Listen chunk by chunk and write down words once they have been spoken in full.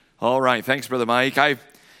All right, thanks, Brother Mike. I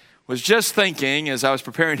was just thinking as I was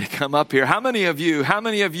preparing to come up here, how many of you have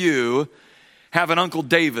an Uncle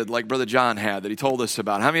David like Brother John had that he told us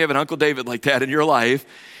about? How many have an Uncle David like that in your life?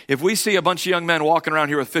 If we see a bunch of young men walking around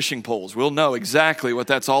here with fishing poles, we'll know exactly what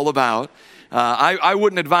that's all about. I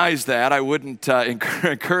wouldn't advise that. I wouldn't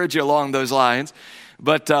encourage you along those lines.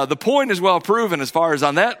 But the point is well proven as far as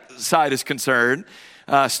on that side is concerned.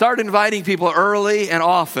 Start inviting people early and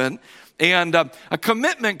often. And a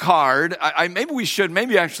commitment card, maybe we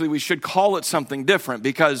should call it something different,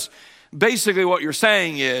 because basically what you're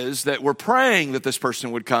saying is that we're praying that this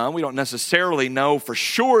person would come. We don't necessarily know for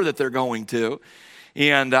sure that they're going to.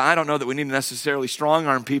 And I don't know that we need to necessarily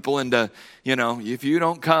strong-arm people into, if you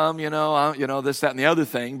don't come, this, that, and the other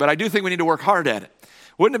thing. But I do think we need to work hard at it.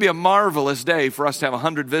 Wouldn't it be a marvelous day for us to have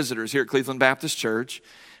 100 visitors here at Cleveland Baptist Church?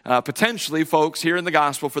 Potentially folks hearing the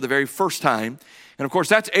gospel for the very first time. And of course,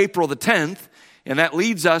 that's April the 10th, and that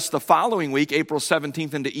leads us the following week, April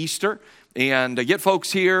 17th, into Easter. And get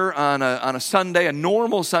folks here on a Sunday, a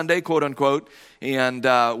normal Sunday, quote unquote. And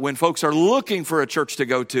when folks are looking for a church to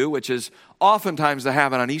go to, which is oftentimes the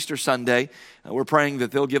habit on Easter Sunday, we're praying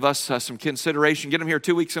that they'll give us some consideration. Get them here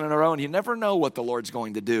 2 weeks in a row, and you never know what the Lord's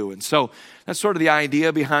going to do. And so that's sort of the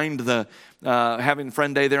idea behind the having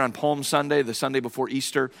Friend Day there on Palm Sunday, the Sunday before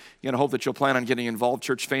Easter. I hope that you'll plan on getting involved,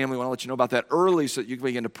 church family. I want to let you know about that early so that you can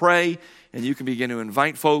begin to pray and you can begin to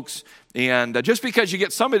invite folks. And just because you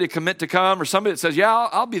get somebody to commit to come, or somebody that says, yeah,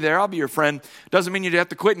 I'll be there, I'll be your friend, doesn't mean you have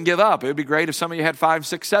to quit and give up. It would be great if some of you had 5,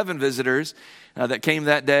 6, 7 visitors that came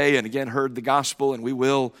that day and again heard the gospel. And we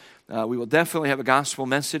will definitely have a gospel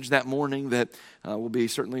message that morning that will be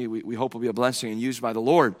certainly, we hope will be a blessing and used by the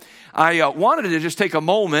Lord. I wanted to just take a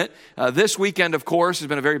moment. This weekend, of course, has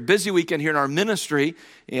been a very busy weekend here in our ministry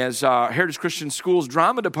as Heritage Christian School's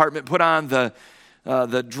drama department put on the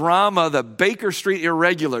drama, the Baker Street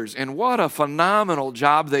Irregulars, and what a phenomenal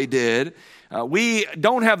job they did. We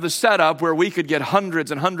don't have the setup where we could get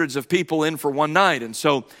hundreds and hundreds of people in for one night, and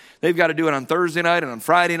so they've got to do it on Thursday night and on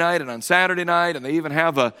Friday night and on Saturday night, and they even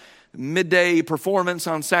have a midday performance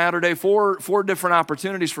on Saturday, four different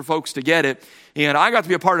opportunities for folks to get it. And I got to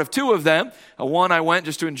be a part of 2 of them. One I went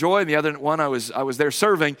just to enjoy, and the other one I was there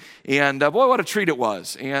serving. And boy, what a treat it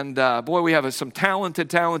was. And boy, we have some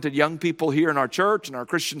talented young people here in our church and our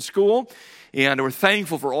Christian school. And we're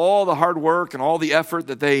thankful for all the hard work and all the effort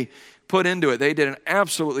that they put into it. They did an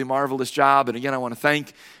absolutely marvelous job. And again, I want to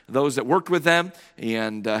thank those that worked with them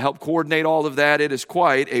and helped coordinate all of that. It is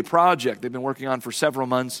quite a project they've been working on for several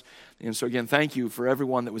months. And so again, thank you for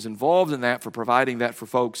everyone that was involved in that, for providing that for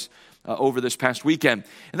folks over this past weekend.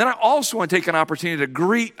 And then I also want to take an opportunity to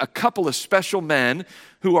greet a couple of special men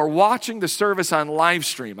who are watching the service on live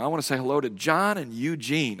stream. I want to say hello to John and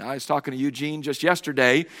Eugene. I was talking to Eugene just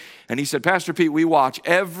yesterday, and he said, Pastor Pete, we watch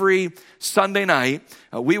every Sunday night.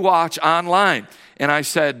 We watch online. And I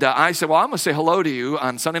said, well, I'm going to say hello to you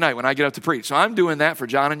on Sunday night when I get up to preach. So I'm doing that for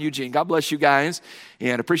John and Eugene. God bless you guys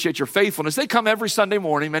and appreciate your faithfulness. They come every Sunday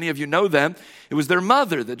morning. Many of you know them. It was their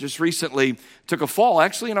mother that just recently took a fall,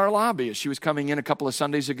 actually in our lobby, as she was coming in a couple of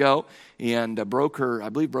Sundays ago and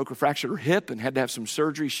fractured her hip and had to have some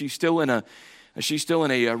surgery. She's still in a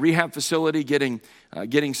rehab facility getting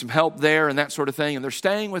some help there and that sort of thing. And they're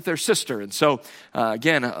staying with their sister. And so,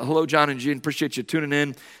 again, hello, John and Jean. Appreciate you tuning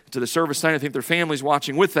in to the service tonight. I think their family's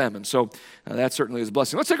watching with them. And so that certainly is a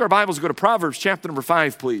blessing. Let's take our Bibles and go to Proverbs chapter number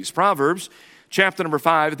 5, please. Proverbs chapter number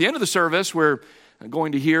 5. At the end of the service, we're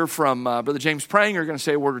going to hear from Brother James Pranger. We're going to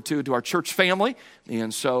say a word or two to our church family.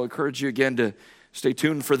 And so I encourage you again to stay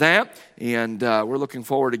tuned for that. And we're looking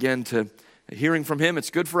forward again to hearing from him. It's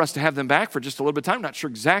good for us to have them back for just a little bit of time. Not sure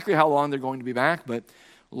exactly how long they're going to be back, but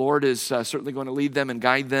the Lord is certainly going to lead them and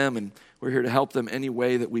guide them, and we're here to help them any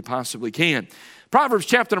way that we possibly can. Proverbs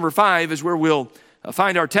chapter number 5 is where we'll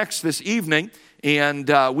find our text this evening, and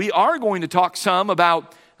we are going to talk some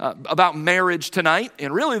about marriage tonight,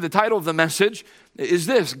 and really the title of the message is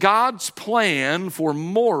this: God's plan for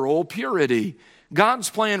moral purity. God's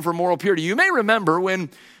plan for moral purity. You may remember when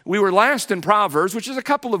we were last in Proverbs, which is a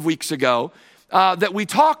couple of weeks ago, that we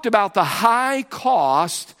talked about the high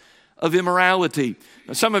cost of immorality.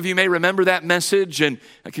 Now, some of you may remember that message, and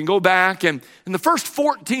I can go back, and in the first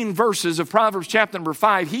 14 verses of Proverbs chapter number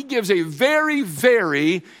 5, he gives a very,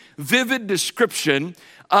 very vivid description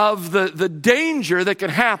of the danger that can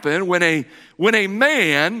happen when a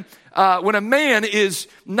man is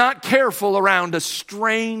not careful around a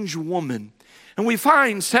strange woman. And we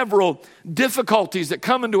find several difficulties that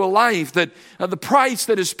come into a life, that the price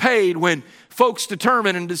that is paid when folks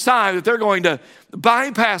determine and decide that they're going to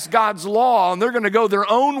bypass God's law and they're going to go their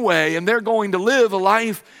own way and they're going to live a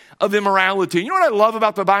life of immorality. You know what I love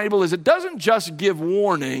about the Bible is it doesn't just give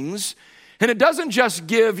warnings and it doesn't just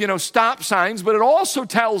give, stop signs, but it also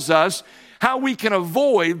tells us how we can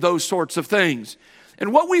avoid those sorts of things.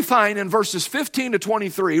 And what we find in verses 15 to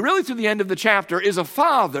 23, really through the end of the chapter, is a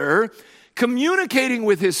father communicating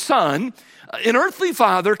with his son, an earthly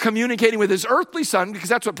father communicating with his earthly son, because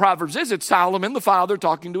that's what Proverbs is. It's Solomon, the father,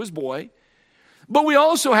 talking to his boy. But we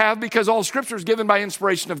also have, because all Scripture is given by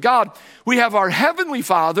inspiration of God, we have our heavenly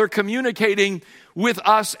Father communicating with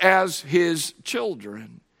us as his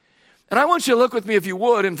children. And I want you to look with me, if you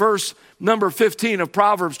would, in verse number 15 of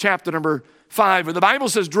Proverbs chapter number 5, where the Bible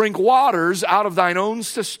says, drink waters out of thine own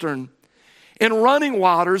cistern, and running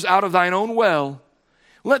waters out of thine own well.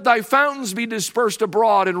 Let thy fountains be dispersed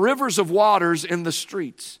abroad, and rivers of waters in the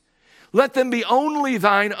streets. Let them be only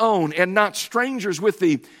thine own, and not strangers with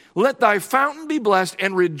thee. Let thy fountain be blessed,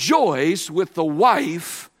 and rejoice with the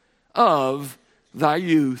wife of thy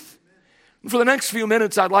youth. For the next few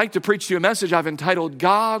minutes, I'd like to preach to you a message I've entitled,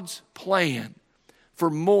 God's Plan for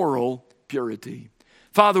Moral Purity.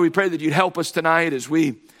 Father, we pray that you'd help us tonight as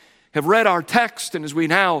we have read our text, and as we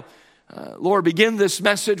now, Lord, begin this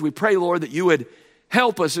message. We pray, Lord, that you would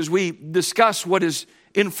help us as we discuss what is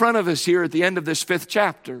in front of us here at the end of this 5th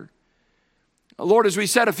chapter. Lord, as we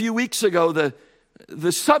said a few weeks ago,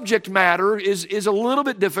 the subject matter is a little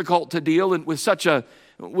bit difficult to deal with such a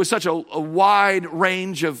wide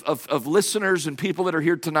range of listeners and people that are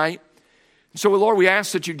here tonight. So, Lord, we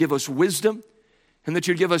ask that you'd give us wisdom and that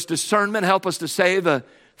you'd give us discernment, help us to say the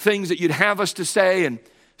things that you'd have us to say, and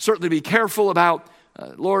certainly be careful about,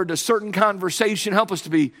 Lord, a certain conversation. Help us to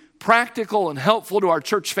be practical and helpful to our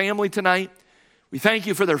church family tonight. We thank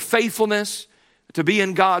you for their faithfulness to be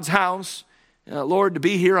in God's house. Lord, to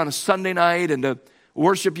be here on a Sunday night and to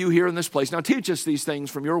worship you here in this place. Now teach us these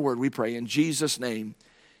things from your word, we pray in Jesus' name.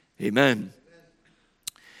 Amen.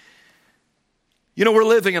 We're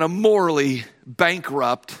living in a morally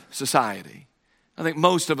bankrupt society. I think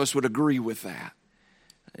most of us would agree with that.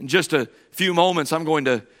 In just a few moments, I'm going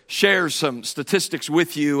to share some statistics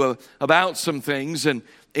with you about some things. And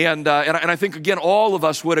I think, again, all of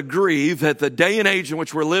us would agree that the day and age in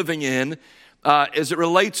which we're living in, as it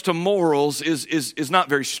relates to morals, is not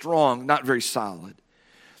very strong, not very solid.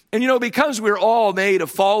 And because we're all made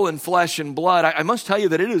of fallen flesh and blood, I must tell you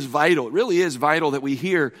that it is vital, it really is vital that we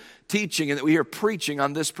hear teaching and that we hear preaching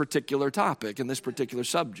on this particular topic and this particular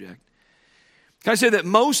subject. Can I say that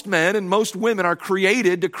most men and most women are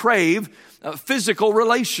created to crave physical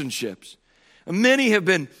relationships? Many have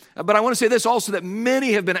been, but I want to say this also, that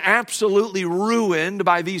many have been absolutely ruined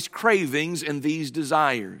by these cravings and these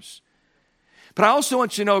desires. But I also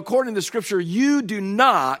want you to know, according to the Scripture, you do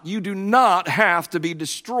not have to be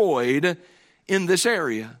destroyed in this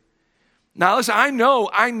area. Now listen, I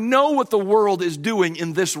know what the world is doing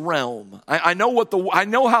in this realm. I know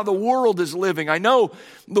how the world is living. I know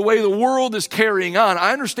the way the world is carrying on.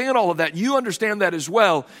 I understand all of that. You understand that as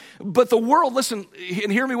well. But the world, listen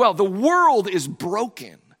and hear me well, the world is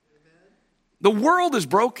broken. The world is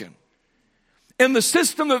broken. And the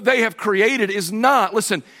system that they have created is not,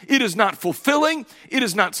 listen, it is not fulfilling. It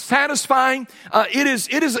is not satisfying. It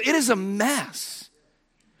is a mess.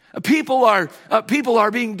 People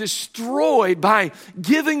are being destroyed by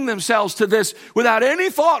giving themselves to this without any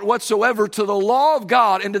thought whatsoever to the law of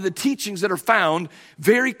God and to the teachings that are found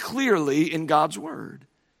very clearly in God's Word.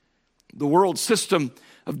 The world system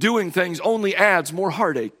of doing things only adds more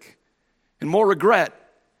heartache and more regret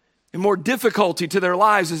and more difficulty to their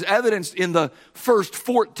lives, as evidenced in the first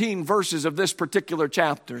 14 verses of this particular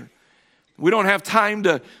chapter. We don't have time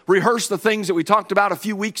to rehearse the things that we talked about a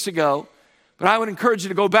few weeks ago, but I would encourage you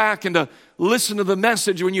to go back and to listen to the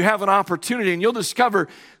message when you have an opportunity, and you'll discover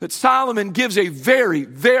that Solomon gives a very,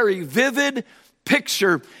 very vivid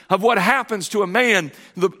picture of what happens to a man,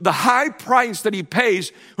 the high price that he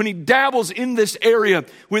pays when he dabbles in this area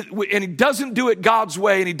and he doesn't do it God's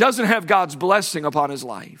way and he doesn't have God's blessing upon his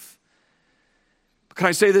life. Can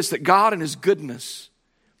I say this, that God in his goodness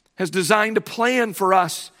has designed a plan for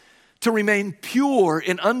us to remain pure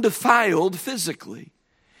and undefiled physically.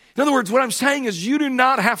 In other words, what I'm saying is you do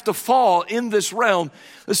not have to fall in this realm.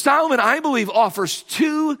 Solomon, I believe, offers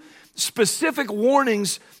two specific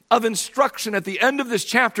warnings of instruction at the end of this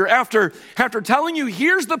chapter after telling you,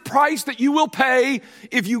 here's the price that you will pay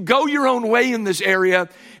if you go your own way in this area.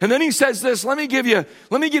 And then he says this, let me give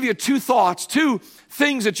you two thoughts, two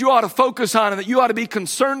things that you ought to focus on and that you ought to be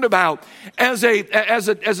concerned about as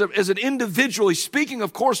an individual. He's speaking,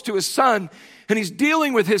 of course, to his son, and he's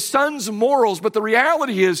dealing with his son's morals, but the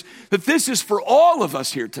reality is that this is for all of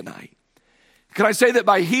us here tonight. Can I say that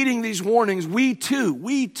by heeding these warnings, we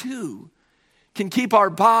too can keep our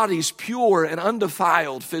bodies pure and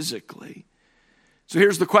undefiled physically. So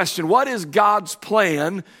here's the question. What is God's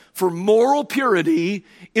plan for moral purity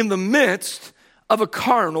in the midst of a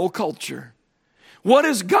carnal culture? What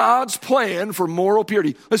is God's plan for moral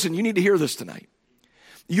purity? Listen, you need to hear this tonight.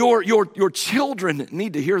 Your children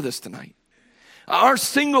need to hear this tonight. Our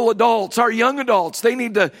single adults, our young adults, they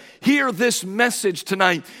need to hear this message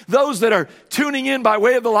tonight. Those that are tuning in by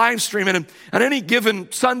way of the live stream, and on any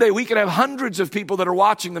given Sunday, we can have hundreds of people that are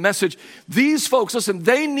watching the message. These folks, listen,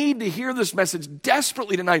 they need to hear this message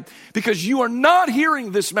desperately tonight because you are not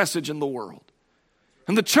hearing this message in the world.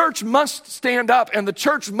 And the church must stand up, and the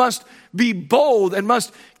church must be bold and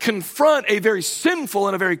must confront a very sinful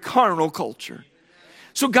and a very carnal culture.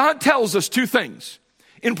 So God tells us two things.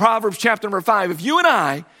 In Proverbs chapter number 5, if you and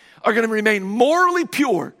I are going to remain morally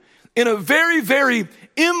pure in a very, very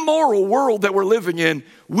immoral world that we're living in,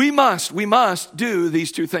 we must do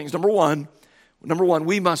these two things. Number one,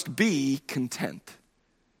 we must be content.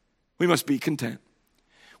 We must be content.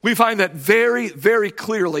 We find that very, very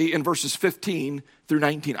clearly in verses 15 through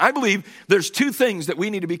 19. I believe there's two things that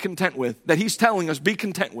we need to be content with, that he's telling us be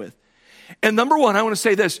content with. And number one, I want to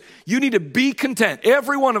say this. You need to be content.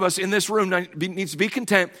 Every one of us in this room needs to be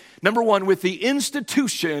content, number one, with the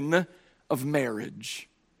institution of marriage.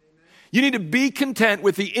 You need to be content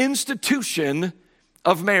with the institution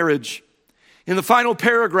of marriage. In the final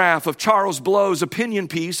paragraph of Charles Blow's opinion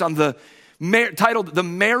piece on titled "The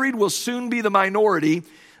Married Will Soon Be the Minority,"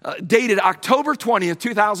 dated October 20th,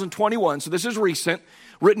 2021, so this is recent,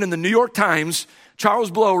 written in the New York Times,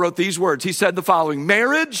 Charles Blow wrote these words. He said the following: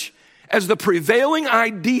 marriage as the prevailing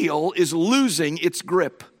ideal is losing its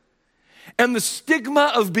grip. And the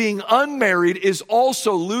stigma of being unmarried is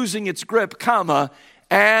also losing its grip,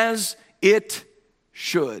 as it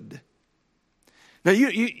should. Now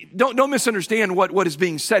you don't misunderstand what is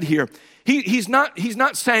being said here. He's not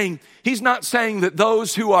saying that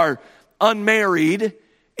those who are unmarried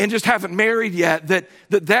and just haven't married yet,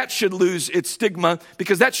 that should lose its stigma,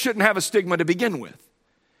 because that shouldn't have a stigma to begin with.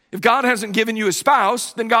 If God hasn't given you a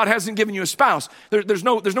spouse, then God hasn't given you a spouse. There's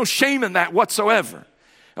no shame in that whatsoever.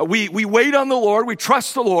 We wait on the Lord, we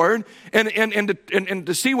trust the Lord, and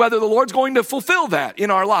to see whether the Lord's going to fulfill that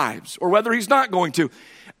in our lives or whether he's not going to.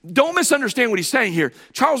 Don't misunderstand what he's saying here.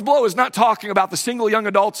 Charles Blow is not talking about the single young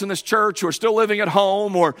adults in this church who are still living at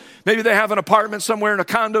home, or maybe they have an apartment somewhere in a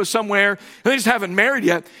condo somewhere and they just haven't married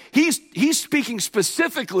yet. He's speaking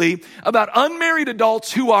specifically about unmarried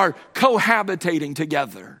adults who are cohabitating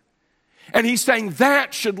together. And he's saying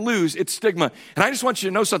that should lose its stigma. And I just want you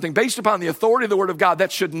to know something. Based upon the authority of the Word of God, that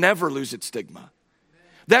should never lose its stigma.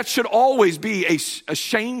 That should always be a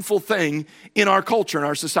shameful thing in our culture, in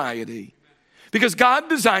our society. Because God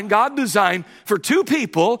designed for two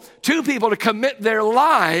people to commit their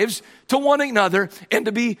lives to one another and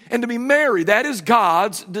to be married. That is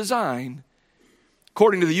God's design.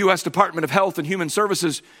 According to the U.S. Department of Health and Human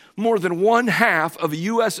Services, more than 1/2 of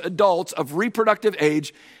U.S. adults of reproductive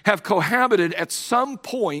age have cohabited at some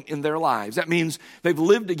point in their lives. That means they've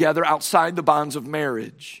lived together outside the bonds of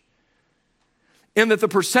marriage. And that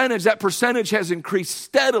percentage has increased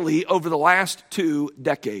steadily over the last 2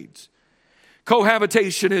 decades.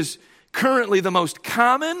 Cohabitation is currently the most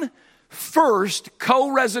common first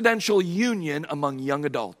co-residential union among young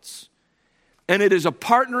adults. And it is a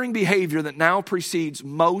partnering behavior that now precedes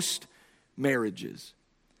most marriages.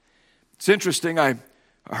 It's interesting. I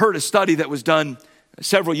heard a study that was done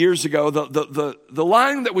several years ago. The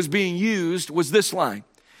line that was being used was this line: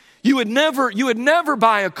 You would never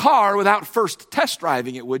buy a car without first test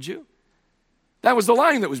driving it, would you? That was the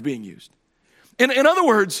line that was being used. In other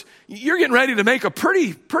words, you're getting ready to make a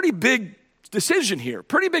pretty big decision here,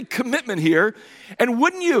 pretty big commitment here. And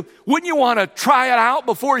wouldn't you want to try it out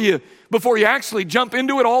before you actually jump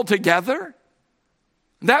into it altogether?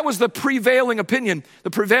 That was the prevailing opinion,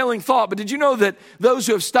 the prevailing thought. But did you know that those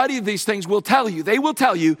who have studied these things will tell you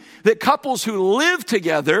that couples who live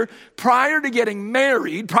together prior to getting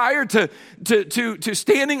married, prior to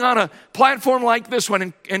standing on a platform like this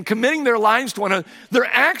one and committing their lives to one another, they're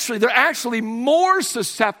actually more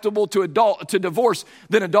susceptible to divorce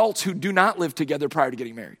than adults who do not live together prior to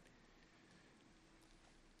getting married.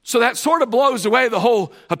 So that sort of blows away the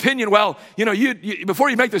whole opinion. Well, you before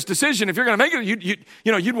you make this decision, if you're going to make it,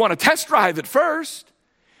 you'd want to test drive it first.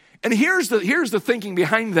 And here's the thinking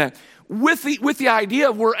behind that. With the idea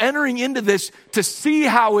of we're entering into this to see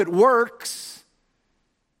how it works.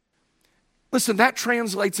 Listen, that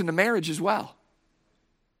translates into marriage as well.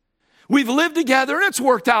 We've lived together and it's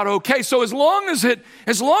worked out okay. So as long as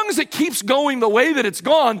it keeps going the way that it's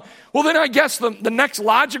gone, well, then I guess the next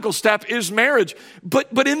logical step is marriage.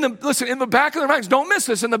 But in the back of their minds, don't miss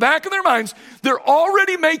this, in the back of their minds, they're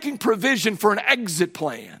already making provision for an exit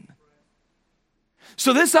plan.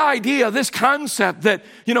 So this idea, this concept that,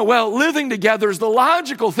 living together is the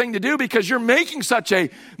logical thing to do because you're making such a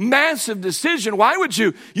massive decision. Why would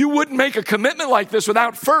you wouldn't make a commitment like this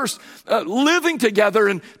without first living together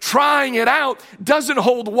and trying it out doesn't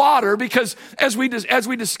hold water because as we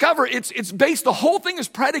discover, it's based, the whole thing is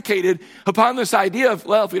predicated upon this idea of,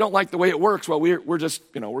 well, if we don't like the way it works, well, we're just,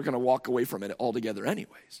 we're going to walk away from it altogether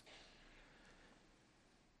anyways.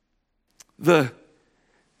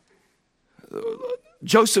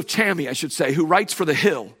 Joseph Chammy, I should say, who writes for The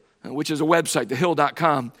Hill, which is a website,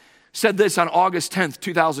 thehill.com, said this on August 10th,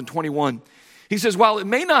 2021. He says, while it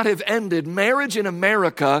may not have ended, marriage in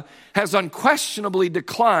America has unquestionably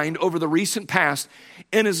declined over the recent past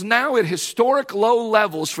and is now at historic low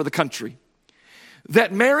levels for the country.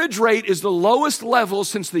 That marriage rate is the lowest level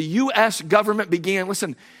since the U.S. government began,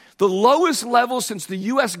 the lowest level since the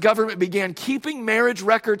U.S. government began keeping marriage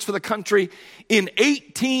records for the country in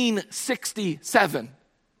 1867.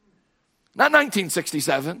 Not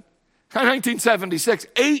 1967, not 1976,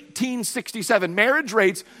 1867. Marriage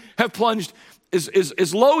rates have plunged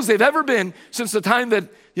as low as they've ever been since the time that the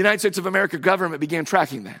United States of America government began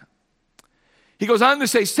tracking that. He goes on to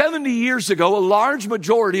say 70 years ago, a large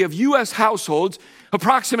majority of U.S. households,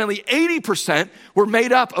 approximately 80%, were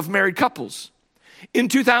made up of married couples. In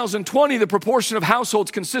 2020, the proportion of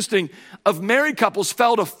households consisting of married couples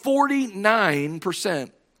fell to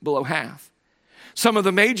 49%, below half. Some of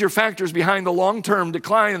the major factors behind the long-term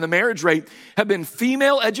decline in the marriage rate have been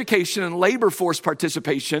female education and labor force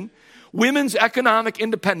participation, women's economic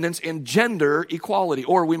independence, and gender equality,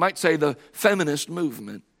 or we might say the feminist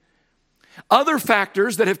movement. Other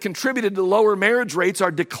factors that have contributed to lower marriage rates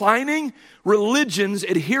are declining religion's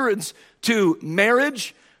adherence to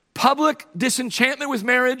marriage, public disenchantment with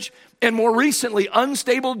marriage, and more recently,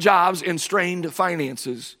 unstable jobs and strained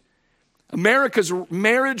finances. America's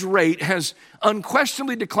marriage rate has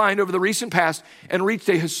unquestionably declined over the recent past and reached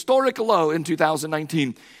a historic low in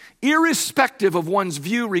 2019. Irrespective of one's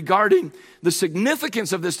view regarding the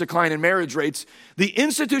significance of this decline in marriage rates, the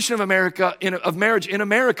institution of marriage in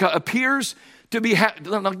America appears to be,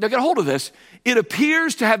 now get a hold of this, it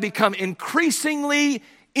appears to have become increasingly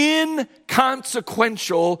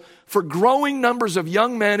inconsequential for growing numbers of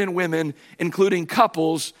young men and women, including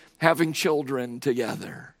couples having children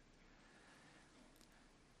together.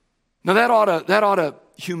 Now that ought to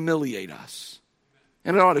humiliate us,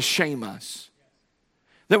 and it ought to shame us.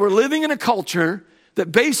 That we're living in a culture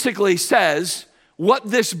that basically says what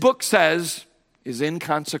this book says is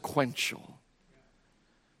inconsequential.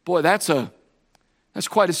 Boy, that's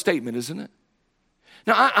quite a statement, isn't it?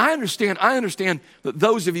 Now, I understand that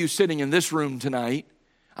those of you sitting in this room tonight,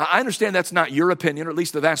 I understand that's not your opinion, or at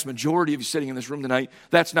least the vast majority of you sitting in this room tonight,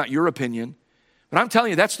 that's not your opinion. But I'm telling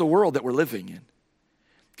you, that's the world that we're living in.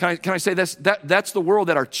 Can I say this? That's the world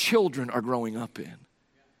that our children are growing up in.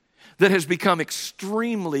 That has become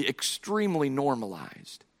extremely, extremely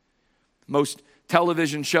normalized. Most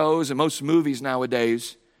television shows and most movies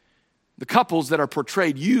nowadays, the couples that are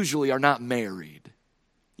portrayed usually are not married.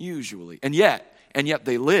 Usually. And yet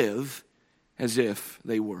they live as if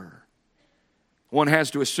they were. One has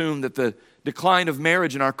to assume that the decline of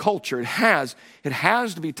marriage in our culture, it has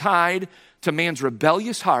to be tied to man's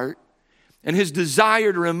rebellious heart and his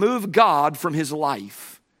desire to remove God from his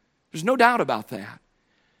life. There's no doubt about that.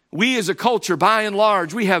 We as a culture, by and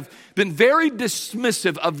large, we have been very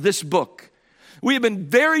dismissive of this book. We have been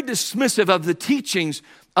very dismissive of the teachings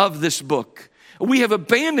of this book. We have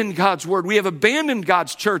abandoned God's word. We have abandoned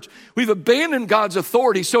God's church. We've abandoned God's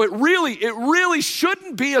authority. So it really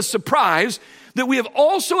shouldn't be a surprise that we have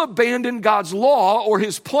also abandoned God's law or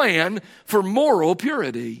his plan for moral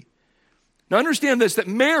purity. Now understand this, that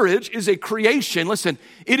marriage is a creation. Listen,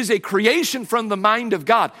 it is a creation from the mind of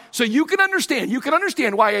God. So you can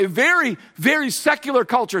understand why a very, very secular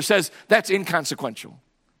culture says that's inconsequential.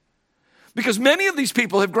 Because many of these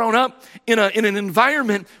people have grown up in an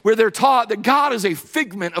environment where they're taught that God is a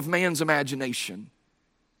figment of man's imagination.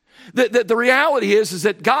 The reality is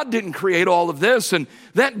that God didn't create all of this, and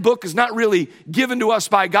that book is not really given to us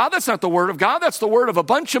by God. That's not the word of God. That's the word of a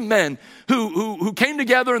bunch of men who came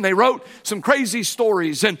together and they wrote some crazy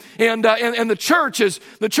stories. And the church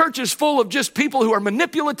is full of just people who are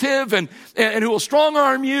manipulative and who will strong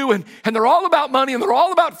arm you, and they're all about money and they're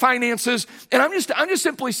all about finances. And I'm just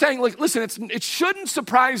simply saying, like, listen, it shouldn't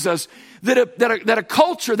surprise us that a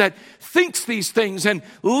culture that thinks these things and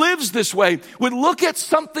lives this way would look at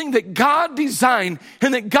something that God designed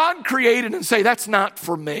and that God created and say, that's not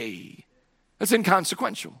for me. That's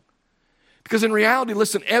inconsequential. Because in reality,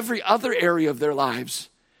 listen, every other area of their lives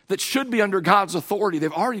that should be under God's authority,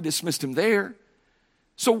 they've already dismissed him there.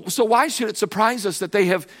 So why should it surprise us that they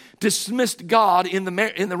have dismissed God in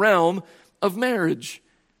the realm of marriage?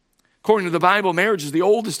 According to the Bible, marriage is the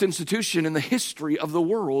oldest institution in the history of the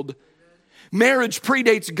world. Marriage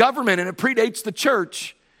predates government and it predates the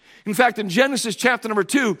church. In fact, in Genesis chapter number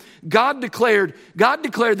 2, God declared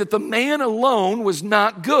that the man alone was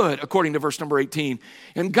not good, according to verse number 18.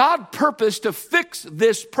 And God purposed to fix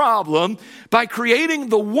this problem by creating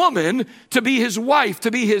the woman to be his wife,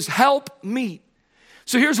 to be his helpmeet.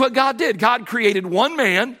 So here's what God did. God created one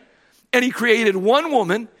man and he created one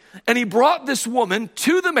woman, and he brought this woman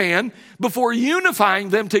to the man before unifying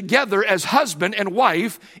them together as husband and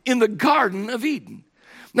wife in the Garden of Eden.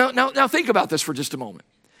 Now think about this for just a moment.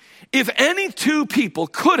 If any two people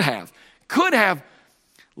could have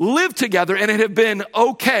lived together and it had been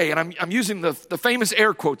okay, and I'm using the famous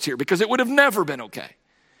air quotes here because it would have never been okay.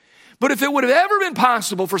 But if it would have ever been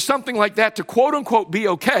possible for something like that to quote unquote be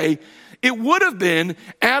okay, it would have been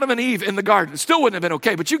Adam and Eve in the garden. It still wouldn't have been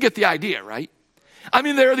okay, but you get the idea, right? I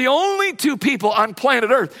mean, they're the only two people on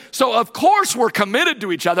planet Earth. So of course we're committed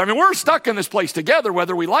to each other. I mean, we're stuck in this place together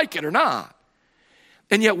whether we like it or not.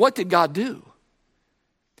 And yet what did God do?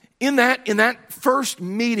 In that first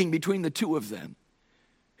meeting between the two of them,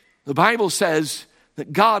 the Bible says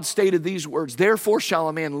that God stated these words, "Therefore shall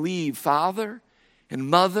a man leave father and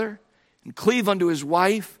mother and cleave unto his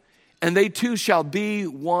wife, and they two shall be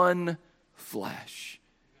one flesh."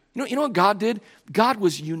 You know what God did? God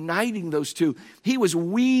was uniting those two. He was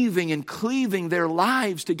weaving and cleaving their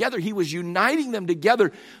lives together. He was uniting them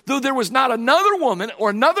together, though there was not another woman or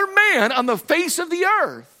another man on the face of the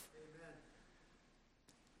earth.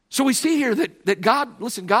 So we see here that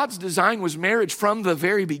God's design was marriage from the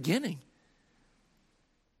very beginning.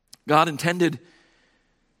 God intended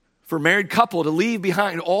for a married couple to leave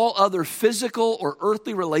behind all other physical or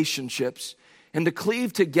earthly relationships and to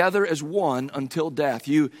cleave together as one until death.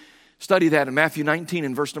 You study that in Matthew 19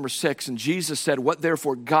 and verse number 6. And Jesus said, "What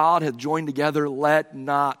therefore God hath joined together, let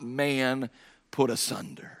not man put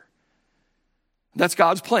asunder." That's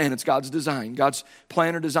God's plan. It's God's design. God's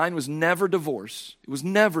plan or design was never divorce. It was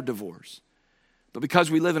never divorce. But because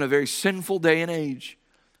we live in a very sinful day and age,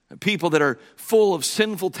 people that are full of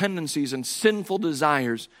sinful tendencies and sinful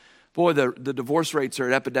desires, boy, the divorce rates are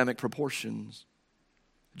at epidemic proportions.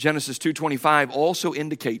 Genesis 2:25 also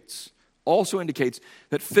indicates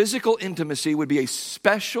that physical intimacy would be a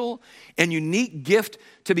special and unique gift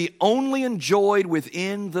to be only enjoyed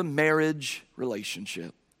within the marriage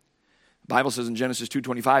relationship. The Bible says in Genesis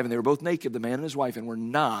 2:25, "And they were both naked, the man and his wife, and were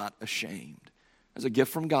not ashamed." As a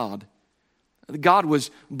gift from God. God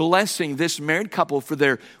was blessing this married couple for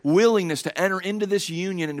their willingness to enter into this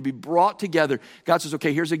union and to be brought together. God says,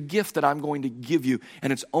 okay, here's a gift that I'm going to give you.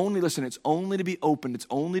 And it's only to be opened. It's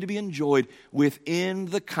only to be enjoyed within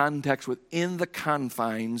the context, within the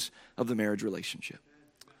confines of the marriage relationship.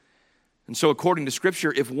 And so according to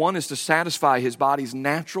Scripture, if one is to satisfy his body's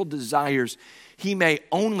natural desires,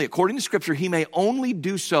 according to Scripture, he may only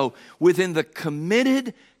do so within the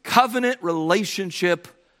committed covenant relationship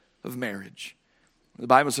of marriage. The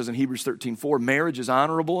Bible says in Hebrews 13:4, "Marriage is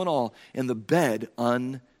honorable in all, and the bed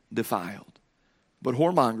undefiled. But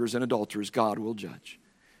whoremongers and adulterers God will judge."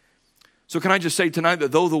 So can I just say tonight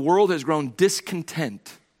that though the world has grown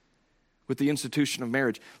discontent with the institution of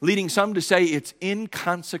marriage, leading some to say it's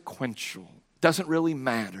inconsequential, doesn't really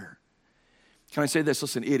matter, can I say this?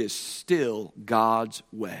 Listen, it is still God's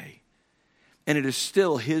way, and it is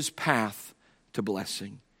still His path to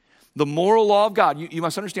blessing. The moral law of God, you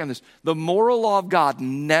must understand this, the moral law of God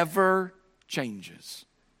never changes.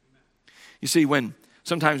 You see, when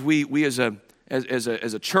sometimes we as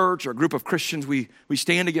a church or a group of Christians, we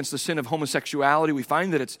stand against the sin of homosexuality, we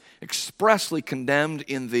find that it's expressly condemned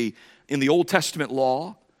in the Old Testament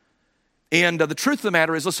law. And the truth of the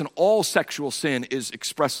matter is, listen, all sexual sin is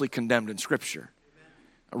expressly condemned in Scripture.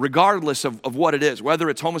 regardless of what it is, whether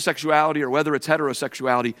it's homosexuality or whether it's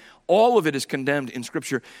heterosexuality, all of it is condemned in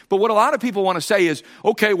Scripture. But what a lot of people want to say is,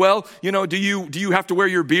 okay, well, do you have to wear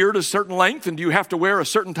your beard a certain length, and do you have to wear a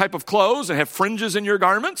certain type of clothes and have fringes in your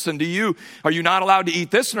garments, and are you not allowed to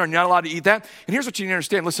eat this and are you not allowed to eat that? And here's what you need to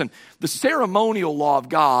understand. Listen, the ceremonial law of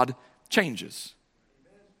God changes.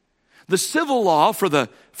 The civil law for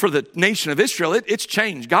the nation of Israel, it's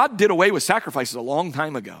changed. God did away with sacrifices a long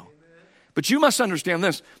time ago. But you must understand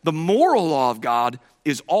this, the moral law of God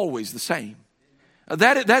is always the same.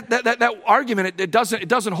 That argument, it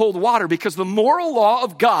doesn't hold water, because the moral law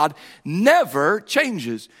of God never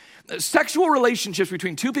changes. Sexual relationships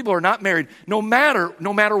between two people who are not married, no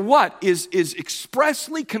matter what, is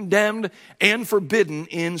expressly condemned and forbidden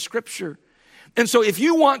in Scripture. And so if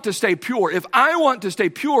you want to stay pure, if I want to stay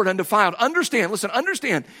pure and undefiled,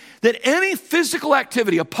 understand that any physical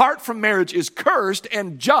activity apart from marriage is cursed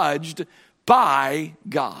and judged by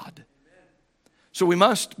God. So we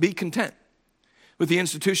must be content with the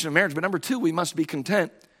institution of marriage. But number two, we must be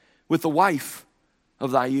content with the wife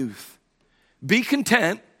of thy youth. Be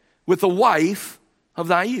content with the wife of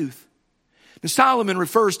thy youth. Now, Solomon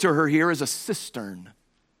refers to her here as a cistern.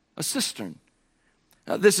 A cistern.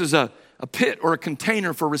 This is a pit or a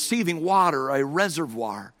container for receiving water, a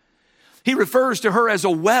reservoir. He refers to her as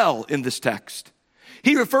a well in this text.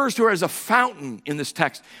 He refers to her as a fountain in this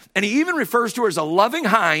text. And he even refers to her as a loving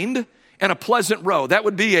hind and a pleasant roe. That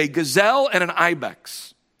would be a gazelle and an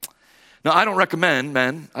ibex. Now, I don't recommend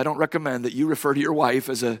that you refer to your wife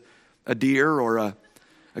as a deer or a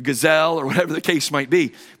gazelle or whatever the case might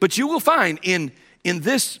be. But you will find in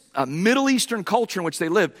this Middle Eastern culture in which they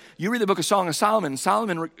live, you read the book of Song of Solomon,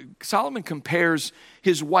 Solomon compares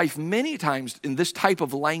his wife many times in this type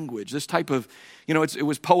of language, this type of, it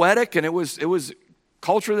was poetic and it was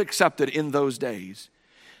culturally accepted in those days.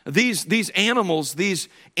 These animals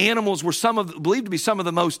were believed to be some of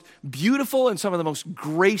the most beautiful and some of the most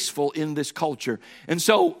graceful in this culture. And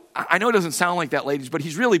so I know it doesn't sound like that, ladies, but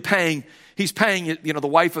he's paying the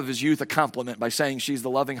wife of his youth a compliment by saying she's the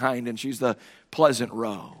loving hind and she's the pleasant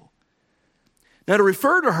roe. Now to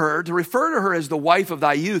refer to her as the wife of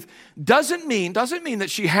thy youth doesn't mean that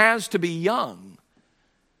she has to be young.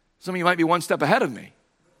 Some of you might be one step ahead of me.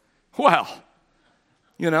 Well,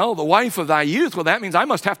 the wife of thy youth, well, that means I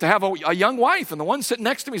must have to have a young wife, and the one sitting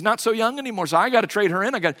next to me is not so young anymore, so I got to trade her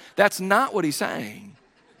in. That's not what he's saying.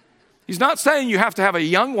 He's not saying you have to have a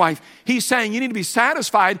young wife. He's saying you need to be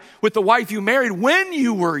satisfied with the wife you married when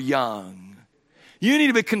you were young. You need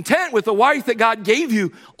to be content with the wife that God gave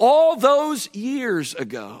you all those years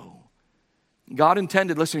ago. God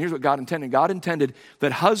intended, listen, here's what God intended. God intended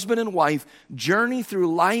that husband and wife journey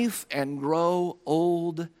through life and grow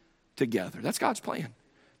old together. That's God's plan.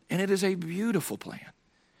 And it is a beautiful plan.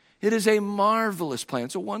 It is a marvelous plan.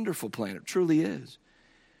 It's a wonderful plan. It truly is.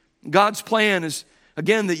 God's plan is,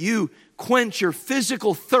 again, that you quench your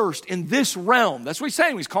physical thirst in this realm. That's what he's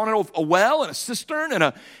saying. He's calling it a well and a cistern and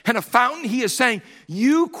a fountain. He is saying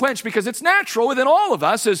you quench, because it's natural within all of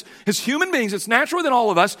us as human beings. It's natural within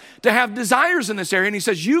all of us to have desires in this area. And he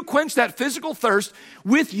says you quench that physical thirst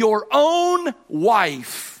with your own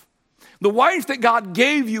wife. The wife that God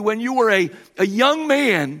gave you when you were a young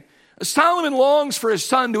man. Solomon longs for his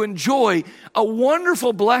son to enjoy a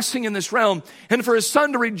wonderful blessing in this realm and for his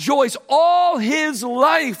son to rejoice all his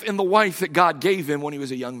life in the wife that God gave him when he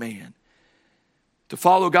was a young man. To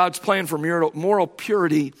follow God's plan for moral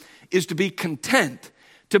purity is to be content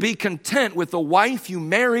with the wife you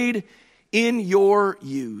married in your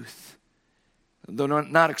youth. Though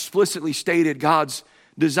not explicitly stated, God's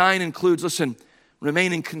design includes,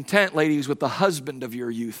 remaining content, ladies, with the husband of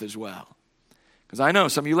your youth as well. Because I know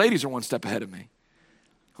some of you ladies are one step ahead of me.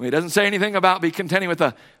 It doesn't say anything about being content with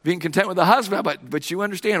the husband, but you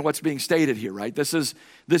understand what's being stated here, right? This is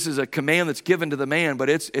a command that's given to the man, but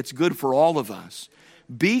it's good for all of us.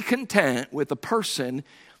 Be content with the person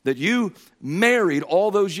that you married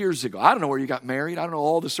all those years ago. I don't know where you got married. I don't know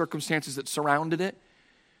all the circumstances that surrounded it.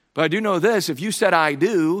 But I do know this: if you said I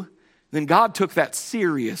do, then God took that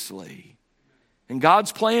seriously. And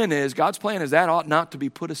God's plan is that ought not to be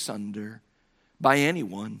put asunder by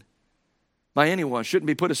anyone. By anyone. It shouldn't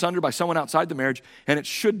be put asunder by someone outside the marriage, and it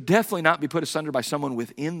should definitely not be put asunder by someone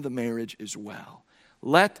within the marriage as well.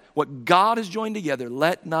 Let what God has joined together,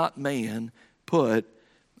 let not man put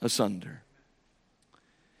asunder.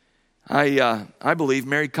 I believe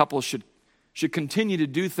married couples should continue to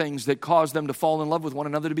do things that cause them to fall in love with one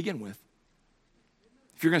another to begin with.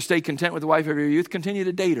 If you're going to stay content with the wife of your youth, continue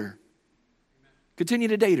to date her. Continue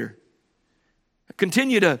to date her.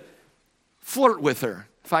 Continue to flirt with her,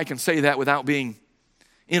 if I can say that without being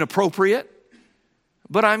inappropriate.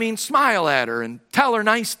 But I mean, smile at her and tell her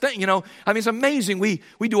nice things. You know, I mean, it's amazing. We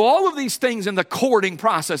do all of these things in the courting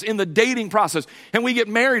process, in the dating process, and we get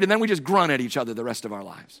married and then we just grunt at each other the rest of our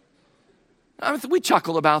lives. I mean, we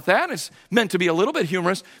chuckle about that. It's meant to be a little bit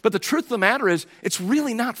humorous, but the truth of the matter is, it's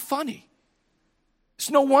really not funny. It's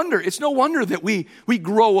no wonder that we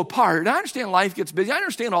grow apart. And I understand life gets busy. I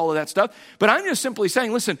understand all of that stuff. But I'm just simply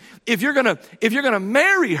saying, listen, if you're gonna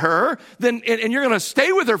marry her, then and you're gonna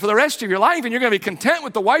stay with her for the rest of your life, and you're gonna be content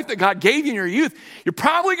with the wife that God gave you in your youth, you're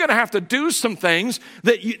probably gonna have to do some things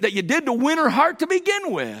that you did to win her heart to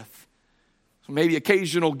begin with. So maybe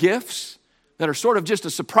occasional gifts that are sort of just a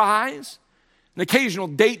surprise, an occasional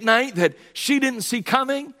date night that she didn't see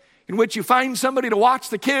coming, in which you find somebody to watch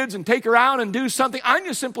the kids and take her out and do something. I'm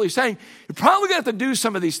just simply saying, you're probably going to have to do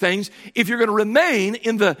some of these things if you're going to remain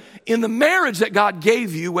in the marriage that God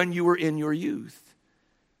gave you when you were in your youth.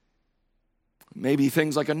 Maybe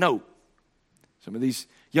things like a note. Some of these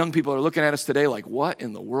young people are looking at us today like, what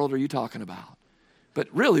in the world are you talking about? But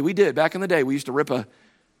really, we did. Back in the day, we used to rip a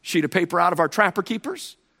sheet of paper out of our Trapper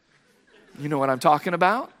Keepers. You know what I'm talking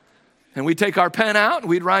about? And we'd take our pen out and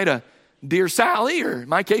we'd write a Dear Sally, or in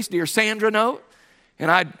my case, Dear Sandra note.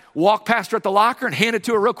 And I'd walk past her at the locker and hand it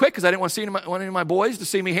to her real quick because I didn't want any of my boys to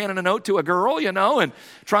see me handing a note to a girl, you know, and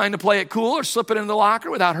trying to play it cool or slip it into the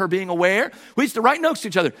locker without her being aware. We used to write notes to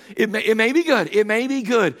each other. It may be good. It may be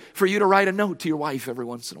good for you to write a note to your wife every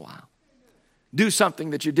once in a while. Do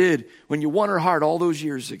something that you did when you won her heart all those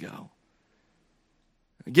years ago.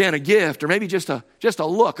 Again, a gift, or maybe just a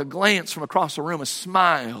look, a glance from across the room, a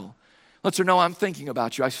smile. Lets her know I'm thinking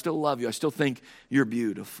about you. I still love you. I still think you're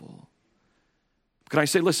beautiful. Can I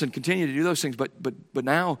say, listen, continue to do those things, but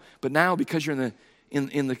now because you're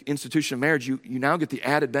in the institution of marriage, you now get the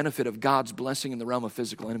added benefit of God's blessing in the realm of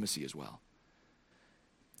physical intimacy as well.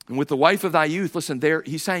 And with the wife of thy youth, listen,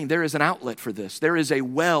 he's saying there is an outlet for this. There is a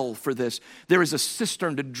well for this. There is a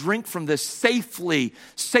cistern to drink from this safely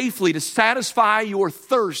to satisfy your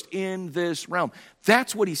thirst in this realm.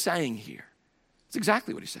 That's what he's saying here. That's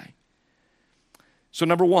exactly what he's saying. So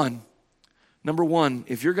number one,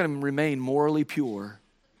 if you're going to remain morally pure,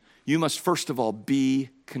 you must first of all be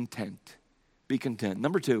content. Be content.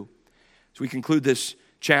 Number two, as we conclude this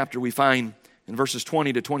chapter, we find in verses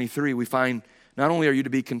 20 to 23, we find not only are you to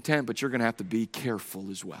be content, but you're going to have to be careful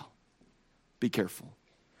as well. Be careful.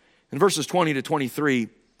 In verses 20 to 23,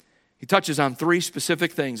 he touches on three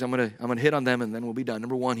specific things. I'm going to hit on them and then we'll be done.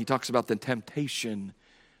 Number one, he talks about the temptation.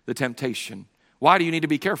 The temptation. Why do you need to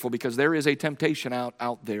be careful? Because there is a temptation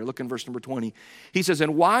out there. Look in verse number 20. He says,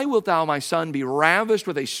 and why wilt thou, my son, be ravished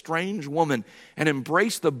with a strange woman and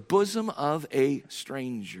embrace the bosom of a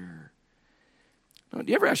stranger? Do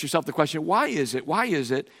you ever ask yourself the question, why is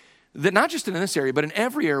it that not just in this area, but in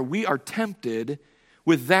every area, we are tempted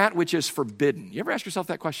with that which is forbidden? You ever ask yourself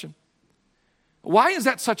that question? Why is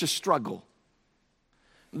that such a struggle?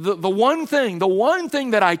 The one thing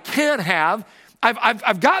that I can't have,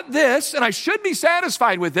 I've got this and I should be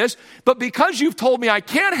satisfied with this, but because you've told me I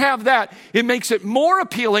can't have that, it makes it more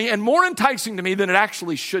appealing and more enticing to me than it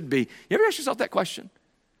actually should be. You ever ask yourself that question?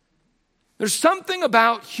 There's something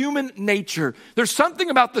about human nature. There's something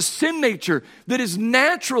about the sin nature that is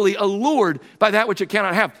naturally allured by that which it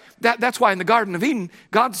cannot have. That's why in the Garden of Eden,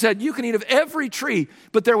 God said, you can eat of every tree,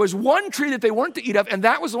 but there was one tree that they weren't to eat of, and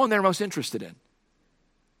that was the one they were most interested in.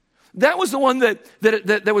 That was the one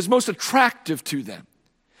that was most attractive to them.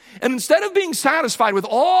 And instead of being satisfied with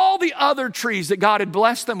all the other trees that God had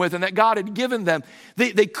blessed them with and that God had given them,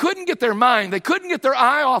 they couldn't get their mind, they couldn't get their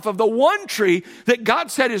eye off of the one tree that God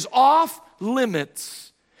said is off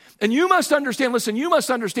limits. And you must understand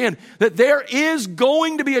that there is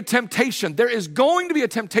going to be a temptation. There is going to be a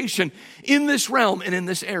temptation in this realm and in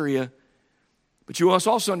this area. But you must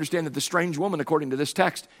also understand that the strange woman, according to this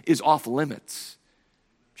text, is off limits.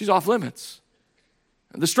 She's off limits.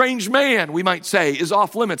 The strange man, we might say, is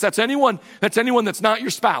off limits. That's anyone that's not your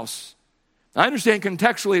spouse. I understand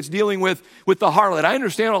contextually it's dealing with the harlot. I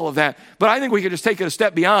understand all of that. But I think we could just take it a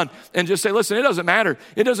step beyond and just say, listen, it doesn't matter.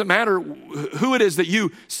 It doesn't matter who it is that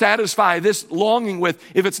you satisfy this longing with.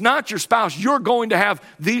 If it's not your spouse, you're going to have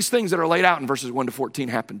these things that are laid out in verses 1 to 14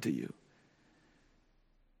 happen to you.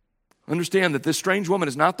 Understand that this strange woman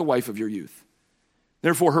is not the wife of your youth.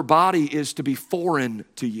 Therefore, her body is to be foreign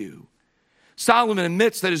to you. Solomon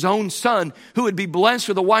admits that his own son, who would be blessed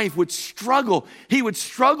with a wife, would struggle. He would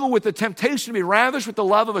struggle with the temptation to be ravished with the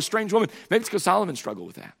love of a strange woman. Maybe it's because Solomon struggled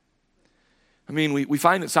with that. I mean, we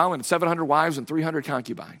find that Solomon had 700 wives and 300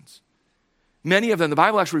 concubines. Many of them, the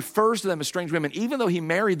Bible actually refers to them as strange women. Even though he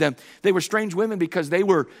married them, they were strange women because they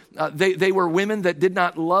were women that did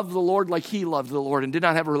not love the Lord like he loved the Lord and did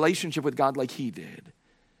not have a relationship with God like he did.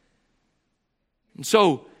 And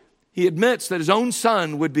so he admits that his own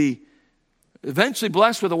son would be eventually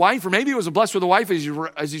blessed with a wife, or maybe he was blessed with a wife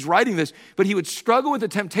as he's writing this, but he would struggle with the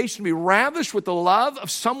temptation to be ravished with the love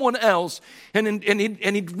of someone else, and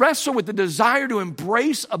he'd wrestle with the desire to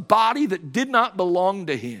embrace a body that did not belong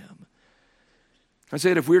to him. I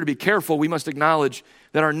said if we are to be careful, we must acknowledge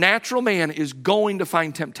that our natural man is going to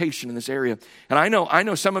find temptation in this area. And I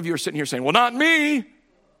know some of you are sitting here saying, well, not me.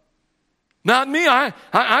 Not me.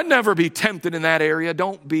 I'd never be tempted in that area.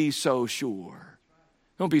 Don't be so sure.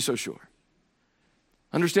 Don't be so sure.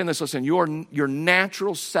 Understand this, listen, your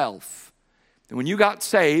natural self. And when you got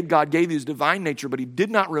saved, God gave you his divine nature, but he did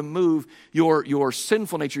not remove your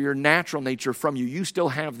sinful nature, your natural nature from you. You still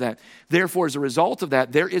have that. Therefore, as a result of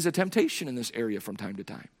that, there is a temptation in this area from time to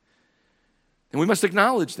time. And we must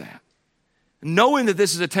acknowledge that. Knowing that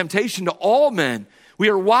this is a temptation to all men, we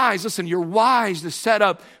are wise. Listen, you're wise to set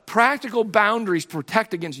up practical boundaries to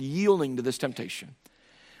protect against yielding to this temptation.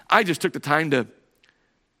 I just took the time to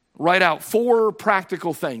write out 4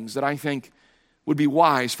 practical things that I think would be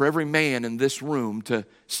wise for every man in this room to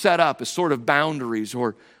set up as sort of boundaries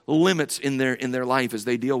or limits in their life as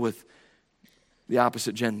they deal with the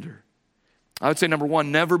opposite gender. I would say number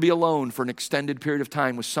 1, never be alone for an extended period of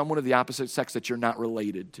time with someone of the opposite sex that you're not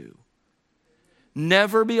related to.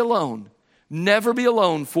 Never be alone. Never be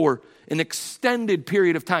alone for an extended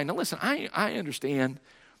period of time. Now listen, I understand,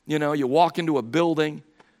 you walk into a building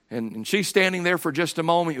and she's standing there for just a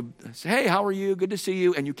moment. You say, hey, how are you? Good to see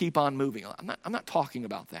you. And you keep on moving. I'm not talking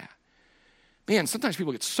about that. Man, sometimes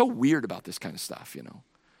people get so weird about this kind of stuff,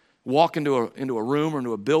 Walk into a room or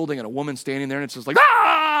into a building and a woman standing there and it's just like,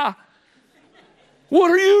 ah!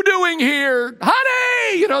 What are you doing here?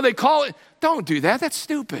 Honey! They call it. Don't do that. That's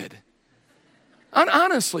stupid.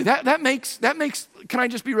 Honestly, that makes, can I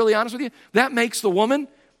just be really honest with you? That makes the woman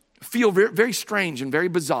feel very, very strange and very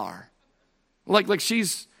bizarre. Like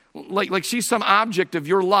she's some object of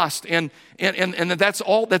your lust and that's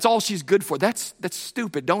all she's good for. That's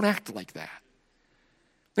stupid. Don't act like that.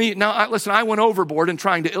 Now, listen, I went overboard in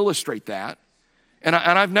trying to illustrate that. And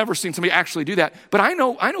I've never seen somebody actually do that. But I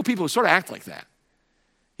know people who sort of act like that.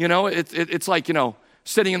 It's like,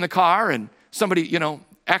 sitting in the car and somebody,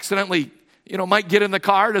 accidentally, might get in the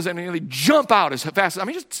car, doesn't mean they jump out as fast as,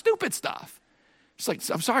 just stupid stuff. It's like,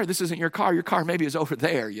 I'm sorry, this isn't your car. Your car maybe is over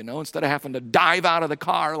there, instead of having to dive out of the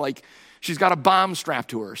car like she's got a bomb strapped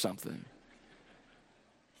to her or something.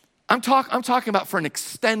 I'm talking about for an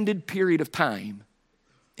extended period of time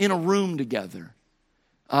in a room together.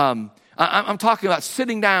 I'm talking about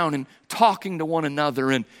sitting down and talking to one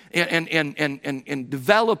another and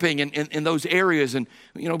developing in those areas, and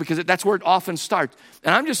because that's where it often starts.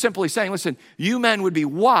 And I'm just simply saying, listen, you men would be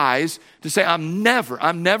wise to say, I'm never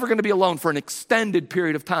going to be alone for an extended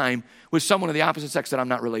period of time with someone of the opposite sex that I'm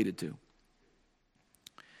not related to.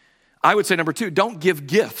 I would say number 2, don't give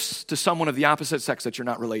gifts to someone of the opposite sex that you're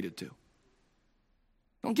not related to.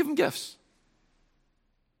 Don't give them gifts.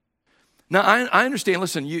 Now, I understand,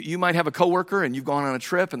 listen, you might have a coworker and you've gone on a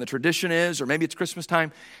trip and the tradition is, or maybe it's Christmas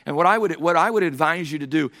time, and what I would advise you to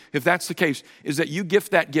do, if that's the case, is that you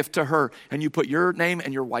gift that gift to her and you put your name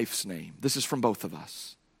and your wife's name. This is from both of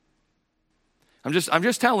us. I'm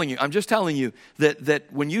just telling you that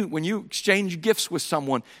when you exchange gifts with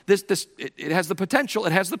someone, it has the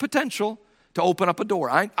potential to open up a door.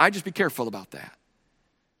 I just be careful about that.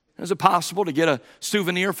 Is it possible to get a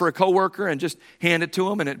souvenir for a coworker and just hand it to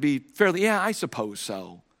them and it'd be fairly, yeah, I suppose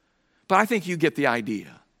so. But I think you get the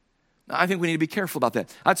idea. I think we need to be careful about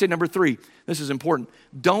that. I'd say number 3, this is important.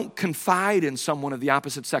 Don't confide in someone of the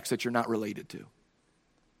opposite sex that you're not related to.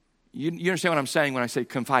 You understand what I'm saying when I say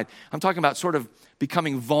confide? I'm talking about sort of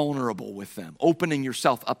becoming vulnerable with them, opening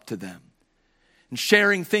yourself up to them, and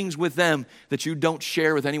sharing things with them that you don't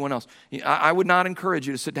share with anyone else. I would not encourage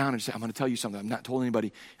you to sit down and say, I'm going to tell you something I've not told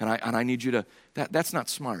anybody, and I need you to, that's not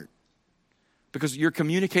smart. Because you're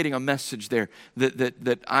communicating a message there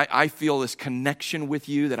that I feel this connection with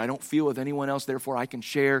you that I don't feel with anyone else, therefore I can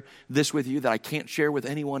share this with you that I can't share with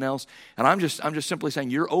anyone else. And I'm just simply saying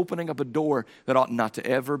you're opening up a door that ought not to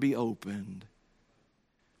ever be opened.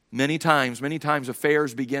 Many times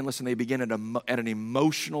affairs begin, they begin at an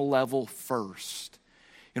emotional level first,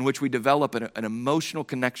 in which we develop an emotional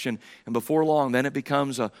connection, and before long, then it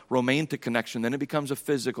becomes a romantic connection, then it becomes a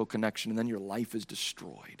physical connection, and then your life is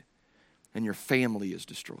destroyed, and your family is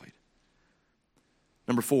destroyed.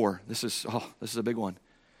 Number 4, this is a big one.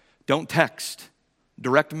 Don't text,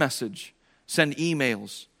 direct message, send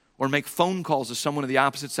emails, or make phone calls to someone of the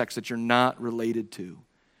opposite sex that you're not related to.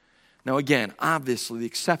 Now again, obviously the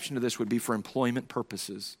exception to this would be for employment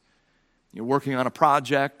purposes. You're working on a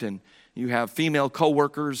project and You have female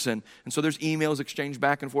coworkers, and so there's emails exchanged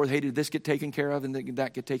back and forth. Hey, did this get taken care of and did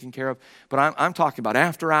that get taken care of? But I'm talking about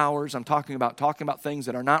after hours. I'm talking about things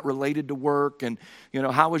that are not related to work. And,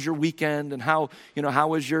 how was your weekend? And how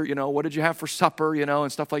was your, what did you have for supper?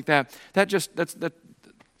 And stuff like that. That it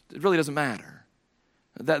really doesn't matter.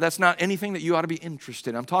 That's not anything that you ought to be interested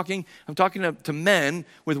in. I'm talking to men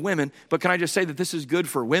with women, but can I just say that this is good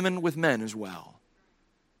for women with men as well?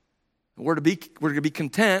 We're to be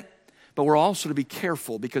content, but we're also to be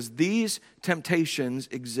careful because these temptations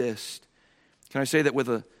exist. Can I say that with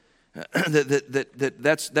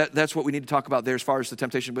that's what we need to talk about there as far as the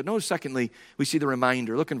temptation. But notice, secondly, we see the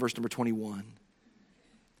reminder. Look in verse number 21.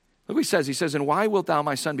 Look what he says. He says, "And why wilt thou,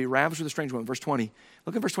 my son, be ravished with a strange woman?" Verse 20.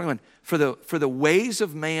 Look at verse 21. For the ways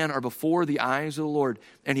of man are before the eyes of the Lord,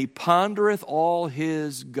 and he pondereth all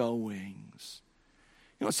his goings.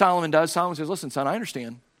 You know what Solomon does? Solomon says, listen, son, I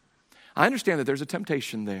understand that there's a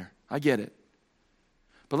temptation there. I get it.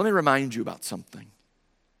 But let me remind you about something.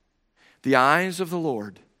 The eyes of the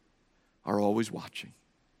Lord are always watching.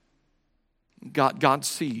 God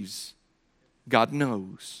sees. God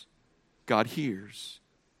knows. God hears.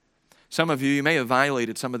 Some of you may have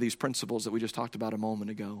violated some of these principles that we just talked about a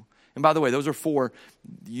moment ago. And by the way, those are 4.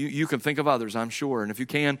 You can think of others, I'm sure. And if you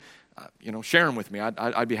can, share them with me.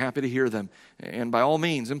 I'd be happy to hear them. And by all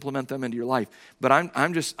means, implement them into your life. But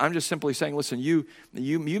I'm just simply saying, listen, you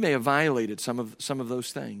may have violated some of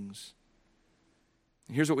those things.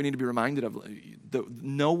 And here's what we need to be reminded of.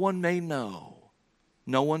 No one may know.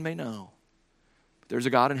 No one may know. But there's a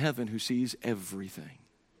God in heaven who sees everything.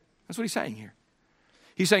 That's what he's saying here.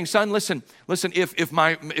 He's saying, son, listen, if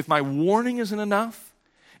my warning isn't enough,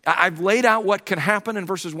 I've laid out what can happen in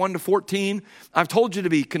verses 1 to 14. I've told you to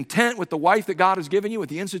be content with the wife that God has given you, with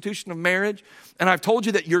the institution of marriage. And I've told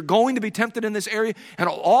you that you're going to be tempted in this area. And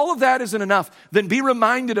all of that isn't enough. Then be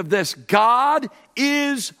reminded of this. God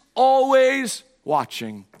is always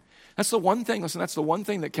watching. That's the one thing, that's the one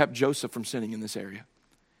thing that kept Joseph from sinning in this area.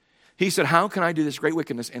 He said, how can I do this great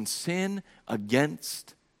wickedness and sin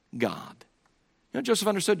against God? Joseph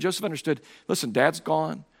understood, listen, dad's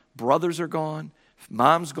gone, brothers are gone,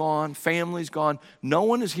 mom's gone, family's gone. No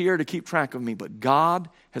one is here to keep track of me, but God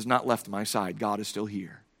has not left my side. God is still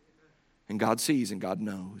here. And God sees and God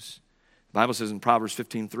knows. The Bible says in Proverbs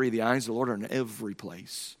 15:3, the eyes of the Lord are in every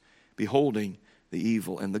place, beholding the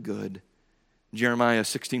evil and the good. Jeremiah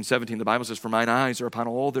 16:17, the Bible says, for mine eyes are upon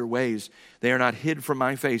all their ways. They are not hid from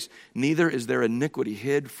my face, neither is there iniquity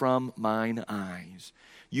hid from mine eyes.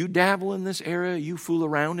 You dabble in this area, you fool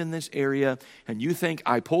around in this area, and you think,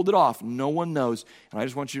 I pulled it off, no one knows. And I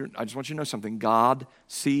just want you to know something. God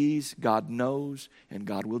sees, God knows, and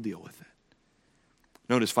God will deal with it.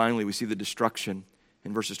 Notice finally we see the destruction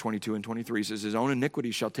in verses 22 and 23. He says, his own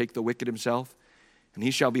iniquity shall take the wicked himself, and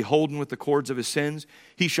he shall be holden with the cords of his sins.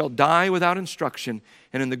 He shall die without instruction,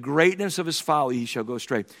 and in the greatness of his folly he shall go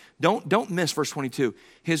astray. Don't miss verse 22.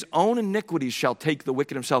 His own iniquities shall take the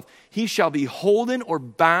wicked himself. He shall be holden or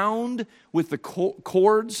bound with the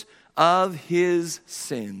cords of his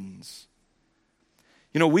sins.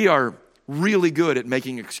 We are really good at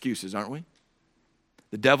making excuses, aren't we?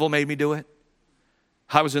 The devil made me do it.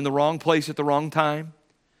 I was in the wrong place at the wrong time.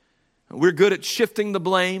 We're good at shifting the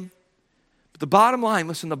blame. The bottom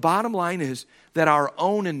line is that our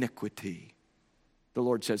own iniquity, the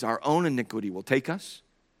Lord says, our own iniquity will take us,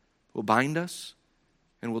 will bind us,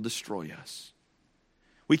 and will destroy us.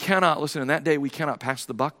 We cannot, in that day, we cannot pass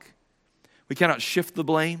the buck. We cannot shift the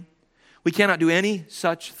blame. We cannot do any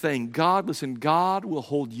such thing. God will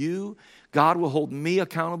hold you, God will hold me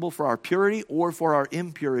accountable for our purity or for our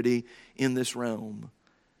impurity in this realm.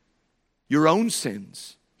 Your own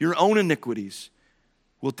sins, your own iniquities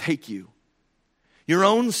will take you. Your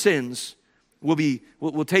own sins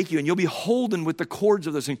will take you, and you'll be holden with the cords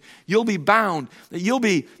of those things. You'll be bound. You'll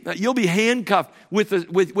be handcuffed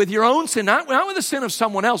with your own sin, not with the sin of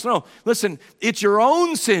someone else. No, listen, it's your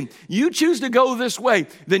own sin. You choose to go this way,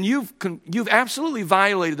 then you've absolutely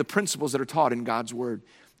violated the principles that are taught in God's Word.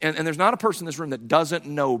 And there's not a person in this room that doesn't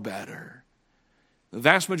know better. The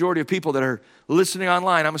vast majority of people that are listening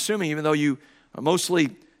online, I'm assuming, even though you are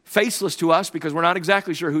mostly faceless to us because we're not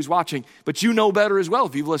exactly sure who's watching, but you know better as well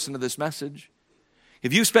if you've listened to this message.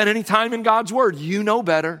 If you spend any time in God's Word, you know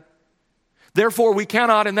better. Therefore,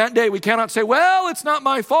 in that day, we cannot say, well, it's not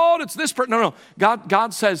my fault, it's this person. No.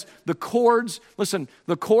 God says the cords,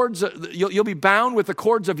 you'll be bound with the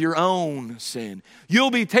cords of your own sin.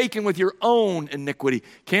 You'll be taken with your own iniquity.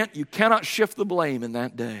 You cannot shift the blame in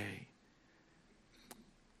that day.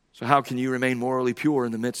 So how can you remain morally pure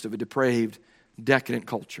in the midst of a depraved, decadent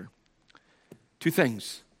culture? 2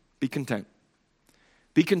 things. Be content.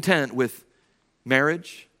 Be content with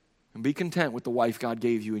marriage and be content with the wife God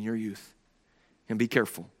gave you in your youth. And be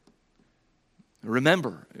careful.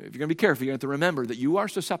 Remember, if you're going to be careful, you have to remember that you are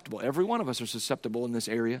susceptible. Every one of us are susceptible in this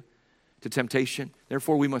area to temptation.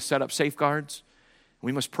 Therefore, we must set up safeguards.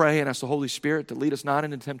 We must pray and ask the Holy Spirit to lead us not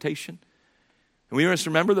into temptation. And we must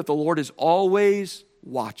remember that the Lord is always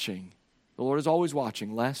watching. The Lord is always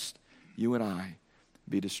watching, lest you and I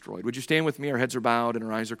be destroyed. Would you stand with me? Our heads are bowed and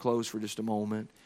our eyes are closed for just a moment.